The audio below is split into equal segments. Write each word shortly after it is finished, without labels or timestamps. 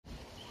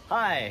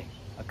Hi,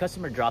 a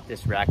customer dropped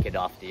this racket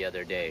off the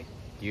other day.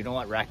 Do you know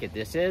what racket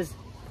this is?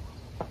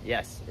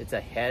 Yes, it's a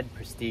head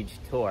prestige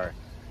tour.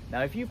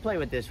 Now if you play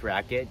with this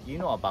racket, you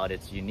know about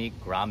its unique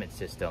grommet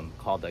system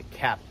called the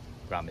cap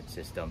grommet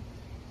system.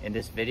 In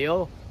this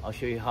video, I'll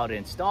show you how to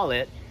install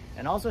it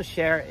and also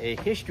share a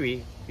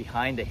history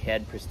behind the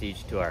head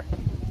prestige tour.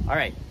 All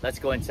right, let's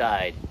go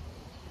inside.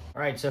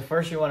 All right, so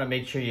first you want to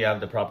make sure you have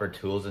the proper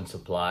tools and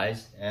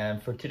supplies.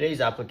 And for today's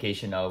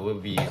application, I will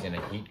be using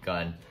a heat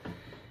gun.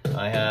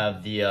 I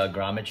have the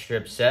grommet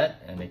strip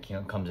set, and it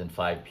comes in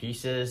 5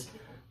 pieces.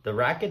 The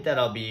racket that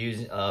I'll be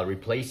using,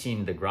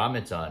 replacing the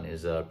grommets on,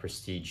 is a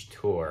Prestige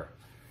Tour.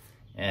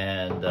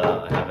 And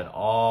I have an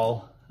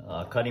all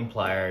cutting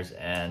pliers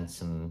and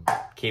some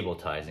cable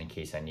ties in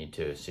case I need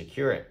to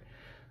secure it.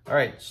 All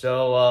right,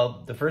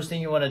 so the first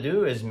thing you want to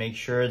do is make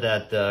sure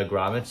that the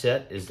grommet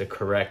set is the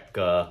correct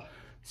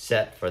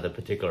set for the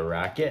particular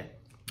racket.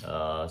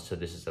 So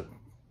this is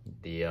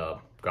the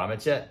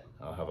grommet set.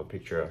 I'll have a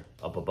picture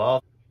up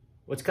above.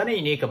 What's kind of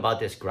unique about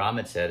this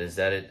grommet set is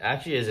that it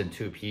actually is in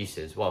 2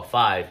 pieces, well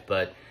 5,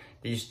 but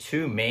these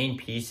 2 main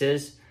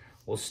pieces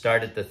will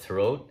start at the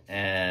throat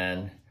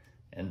and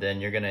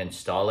then you're going to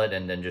install it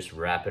and then just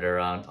wrap it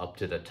around up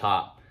to the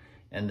top.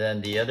 And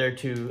then the other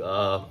 2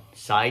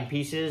 side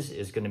pieces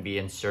is going to be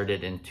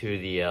inserted into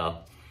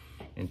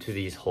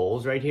these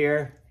holes right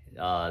here.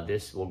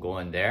 This will go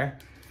in there,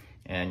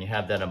 and you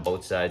have that on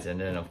both sides.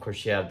 And then of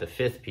course you have the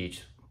 5th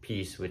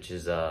piece, which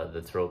is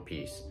the throat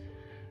piece.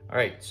 All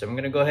right, so I'm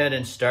gonna go ahead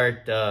and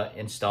start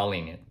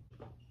installing it.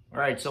 All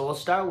right, so we'll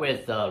start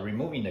with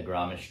removing the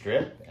grommet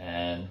strip,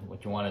 and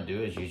what you wanna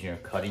do is use your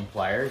cutting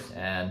pliers,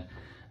 and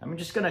I'm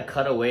just gonna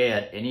cut away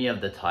at any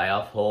of the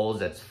tie-off holes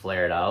that's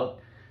flared out.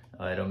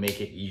 It'll make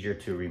it easier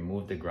to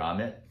remove the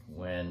grommet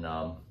when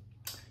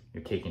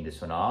you're taking this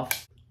one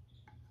off.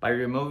 By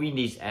removing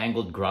these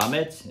angled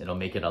grommets, it'll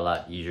make it a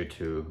lot easier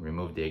to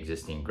remove the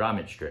existing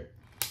grommet strip.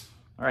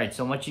 All right,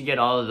 so once you get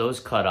all of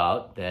those cut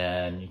out,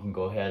 then you can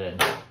go ahead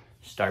and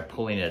start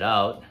pulling it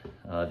out.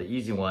 The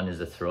easy one is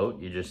the throat.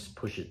 You just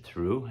push it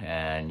through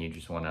and you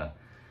just want to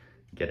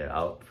get it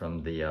out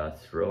from the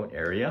throat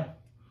area.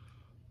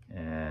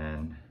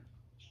 And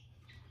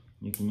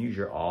you can use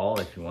your awl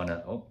if you want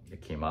to. Oh,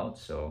 it came out,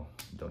 so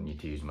don't need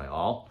to use my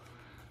awl.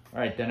 All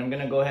right, then I'm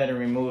going to go ahead and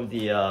remove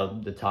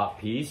the top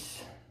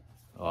piece.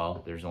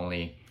 Well, there's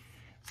only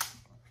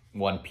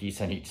 1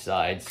 piece on each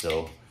side,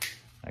 so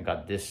I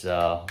got this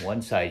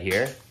one side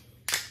here.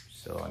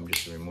 So I'm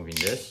just removing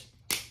this.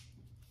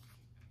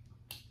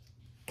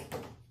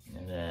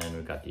 And then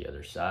we've got the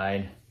other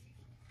side.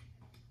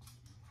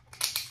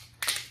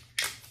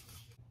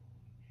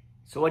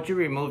 So once you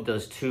remove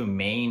those 2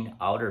 main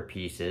outer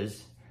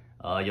pieces,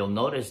 you'll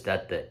notice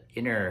that the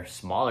inner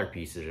smaller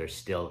pieces are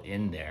still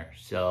in there.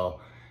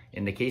 So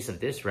in the case of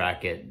this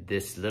racket,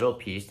 this little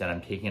piece that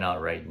I'm taking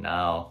out right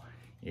now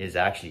is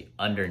actually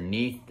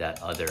underneath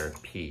that other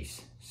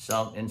piece.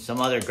 In some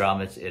other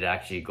grommets, it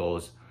actually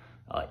goes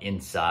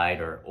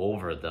inside or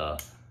over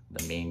the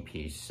main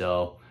piece.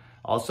 So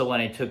also when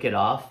I took it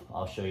off,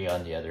 I'll show you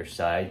on the other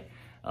side,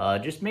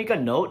 just make a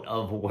note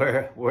of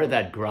where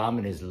that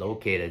grommet is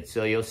located.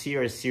 So you'll see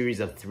a series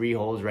of 3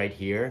 holes right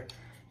here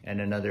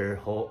and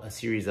a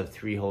series of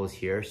 3 holes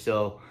here.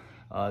 So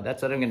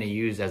that's what I'm gonna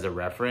use as a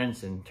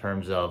reference in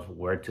terms of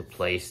where to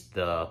place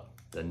the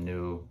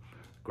new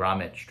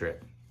grommet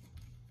strip.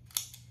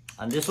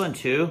 On this one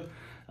too,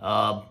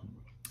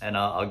 and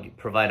I'll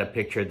provide a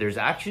picture, there's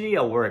actually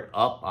a word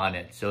up on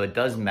it. So it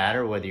does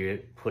matter whether you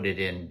put it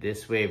in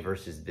this way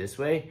versus this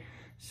way.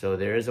 So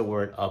there is a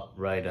word up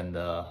right on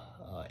the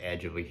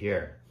edge over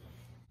here.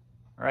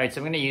 All right, so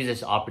I'm gonna use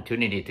this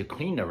opportunity to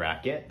clean the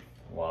racket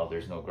while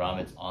there's no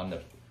grommets on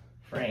the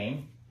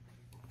frame.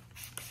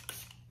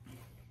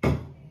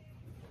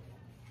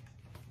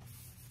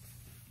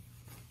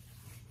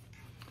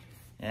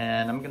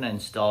 And I'm gonna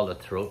install the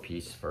throat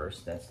piece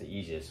first. That's the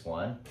easiest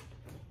one.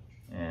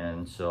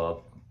 And so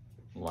I'll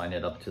line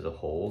it up to the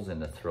holes in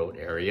the throat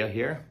area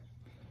here.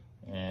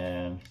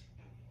 And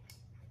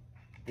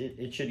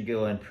it should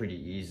go in pretty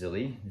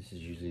easily. This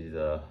is usually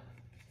the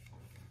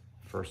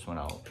first one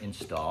I'll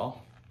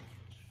install.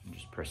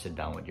 Just press it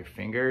down with your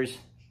fingers,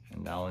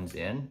 and that one's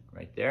in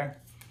right there.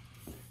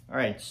 All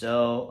right,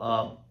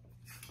 so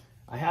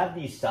I have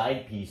these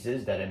side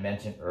pieces that I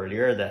mentioned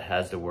earlier that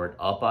has the word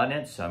up on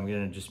it. So I'm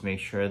gonna just make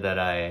sure that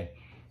I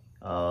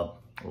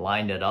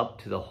line it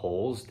up to the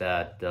holes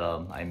that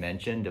I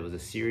mentioned. There was a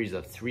series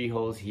of 3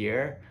 holes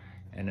here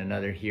and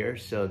another here.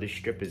 So the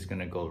strip is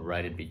gonna go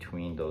right in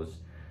between those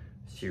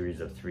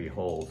series of 3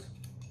 holes.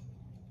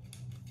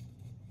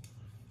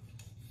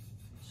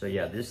 So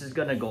yeah, this is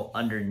gonna go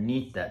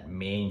underneath that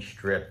main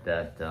strip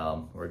that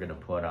we're gonna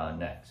put on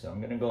next. So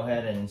I'm gonna go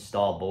ahead and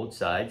install both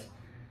sides.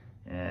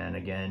 And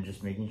again,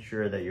 just making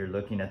sure that you're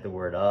looking at the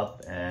word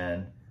up.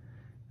 And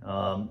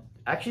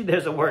actually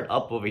there's a word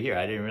up over here.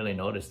 I didn't really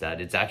notice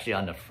that. It's actually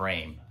on the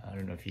frame. I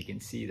don't know if you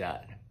can see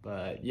that,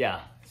 but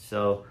yeah.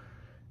 So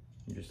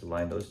you just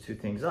align those 2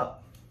 things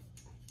up.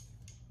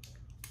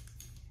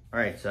 All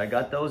right, so I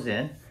got those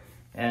in.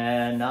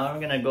 And now I'm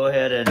gonna go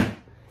ahead and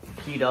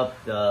heat up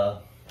the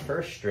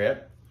first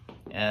strip.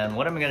 And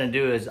what I'm gonna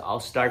do is I'll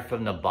start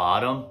from the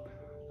bottom.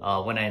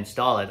 When I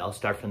install it, I'll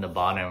start from the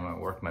bottom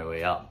and work my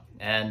way up.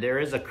 And there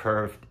is a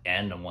curved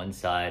end on one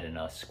side and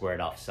a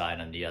squared off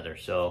side on the other.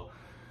 So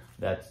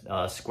that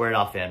squared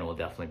off end will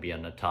definitely be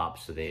on the top,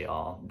 so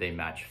they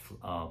match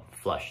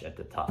flush at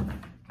the top.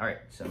 All right,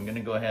 so I'm gonna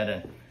go ahead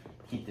and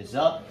heat this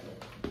up.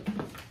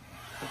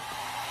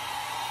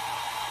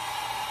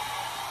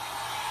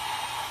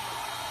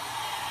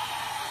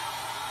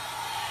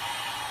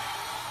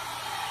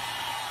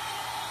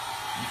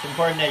 It's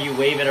important that you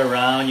wave it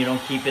around. You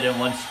don't keep it in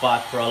one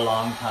spot for a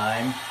long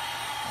time.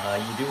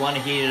 You do want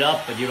to heat it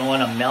up, but you don't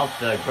want to melt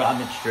the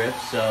grommet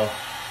strips. So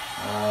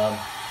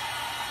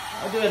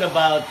I'll do it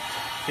about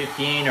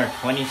 15 or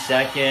 20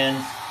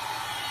 seconds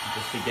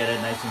just to get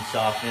it nice and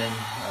softened,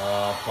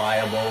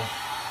 pliable.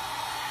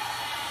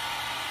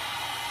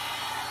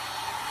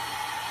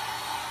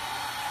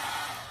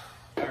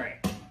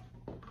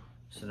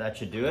 So that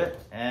should do it.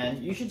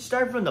 And you should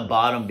start from the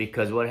bottom,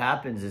 because what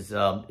happens is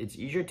it's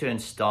easier to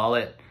install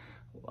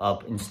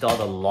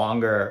the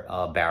longer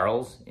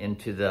barrels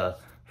into the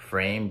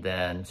frame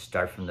than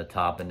start from the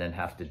top and then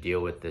have to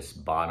deal with this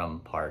bottom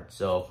part.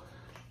 So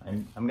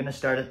I'm gonna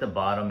start at the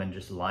bottom and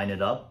just line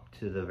it up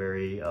to the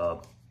very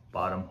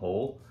bottom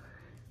hole.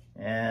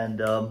 And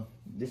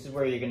this is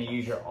where you're gonna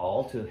use your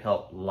awl to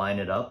help line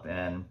it up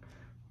and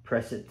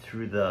press it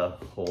through the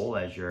hole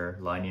as you're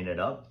lining it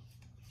up.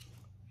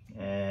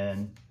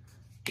 And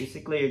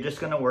basically you're just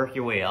going to work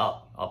your way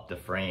up the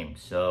frame.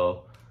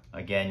 So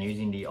again,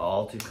 using the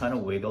awl to kind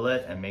of wiggle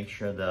it and make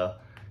sure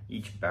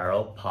each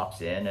barrel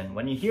pops in. And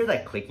when you hear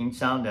that clicking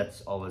sound,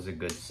 that's always a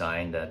good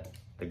sign that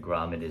the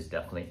grommet is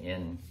definitely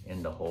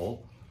in the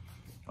hole.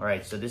 All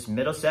right, so this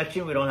middle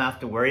section we don't have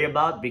to worry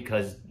about,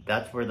 because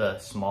that's where the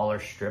smaller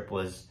strip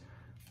was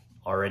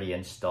already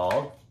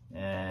installed.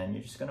 And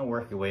you're just going to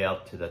work your way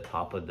up to the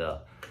top of the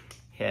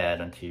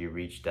head until you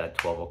reach that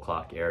 12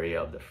 o'clock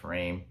area of the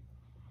frame.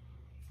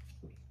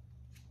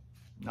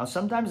 Now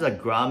sometimes a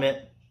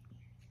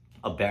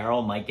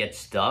barrel might get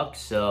stuck,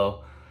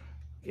 so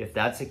if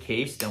that's the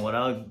case, then what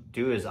I'll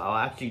do is I'll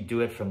actually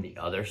do it from the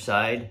other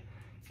side.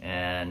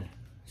 And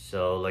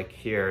so like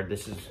here,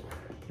 this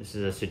is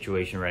a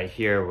situation right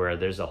here where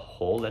there's a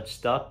hole that's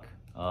stuck.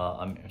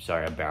 I'm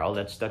sorry, a barrel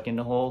that's stuck in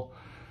the hole.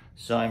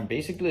 So I'm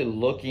basically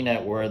looking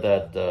at where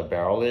that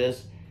barrel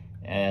is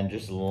and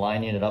just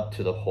lining it up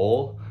to the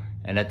hole,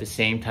 and at the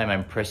same time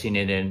I'm pressing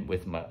it in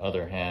with my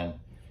other hand.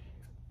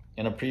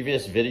 In a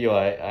previous video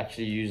I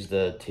actually used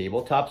the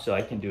tabletop, so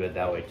I can do it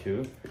that way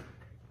too.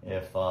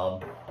 If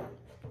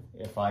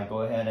I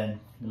go ahead and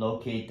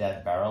locate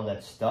that barrel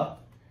that's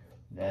stuck,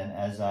 then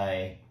as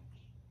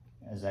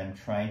I'm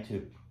trying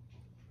to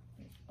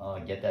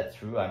get that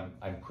through,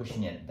 I'm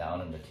pushing it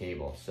down on the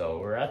table. So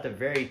we're at the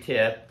very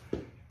tip,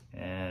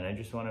 and I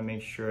just want to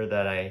make sure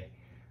that I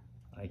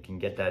can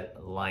get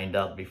that lined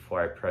up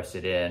before I press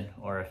it in.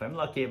 Or if I'm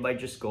lucky, it might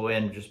just go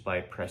in just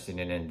by pressing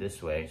it in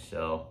this way.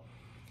 So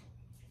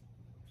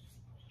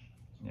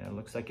yeah, it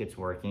looks like it's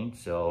working.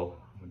 So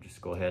we'll just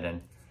go ahead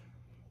and,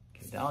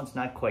 okay, now it's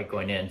not quite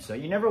going in. So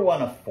you never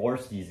want to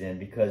force these in,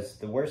 because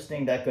the worst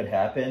thing that could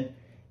happen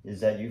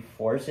is that you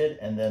force it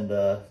and then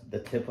the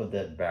tip of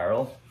the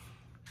barrel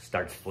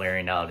starts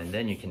flaring out, and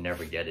then you can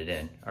never get it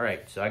in. All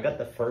right, so I got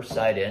the first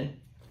side in,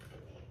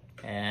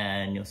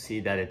 and you'll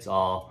see that it's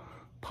all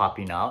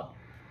popping out.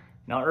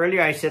 Now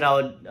earlier I said I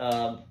would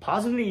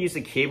possibly use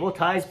the cable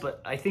ties,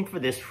 but I think for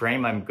this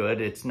frame I'm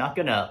good. It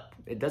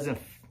doesn't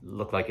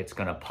look like it's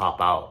gonna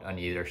pop out on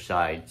either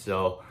side.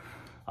 So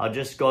I'll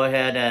just go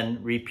ahead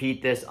and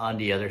repeat this on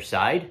the other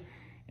side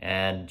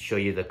and show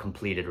you the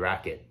completed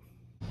racket.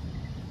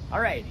 All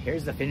right,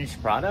 here's the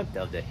finished product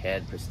of the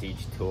Head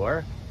Prestige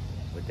Tour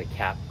with the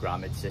cap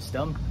grommet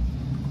system.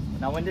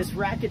 Now when this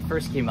racket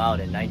first came out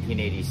in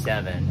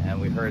 1987 and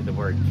we heard the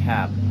word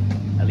cap,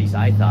 at least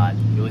I thought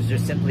it was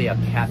just simply a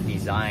cap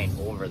design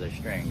over the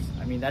strings.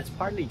 I mean, that's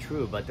partly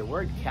true, but the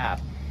word cap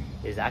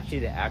is actually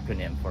the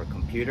acronym for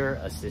Computer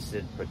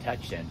Assisted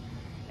Protection.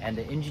 And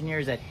the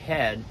engineers at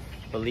Head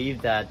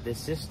believe that this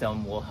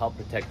system will help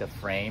protect the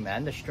frame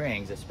and the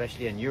strings,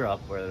 especially in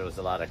Europe where there was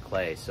a lot of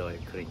clay, so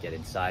it couldn't get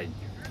inside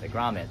the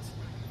grommets.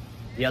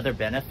 The other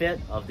benefit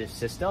of this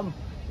system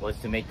was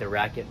to make the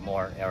racket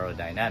more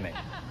aerodynamic.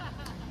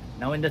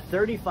 Now in the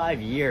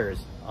 35 years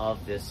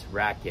of this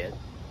racket,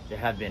 there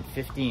have been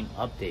 15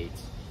 updates,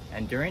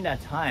 and during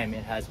that time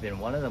it has been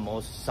one of the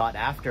most sought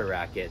after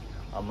racket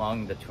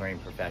among the touring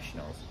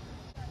professionals.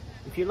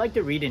 If you'd like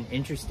to read an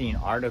interesting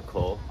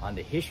article on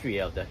the history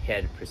of the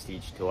Head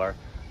Prestige Tour,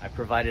 I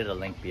provided a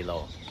link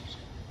below.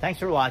 Thanks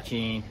for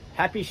watching,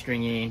 happy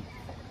stringing,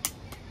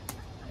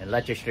 and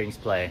let your strings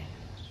play.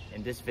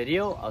 In this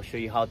video, I'll show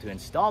you how to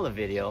install a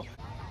video.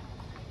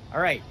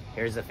 All right,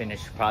 here's the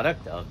finished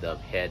product of the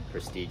Head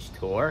Prestige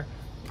Tour.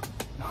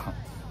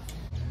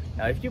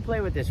 Now, if you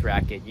play with this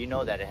racket, you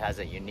know that it has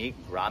a unique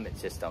grommet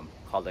system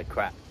called a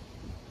crap.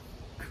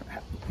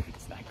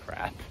 It's not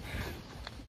crap.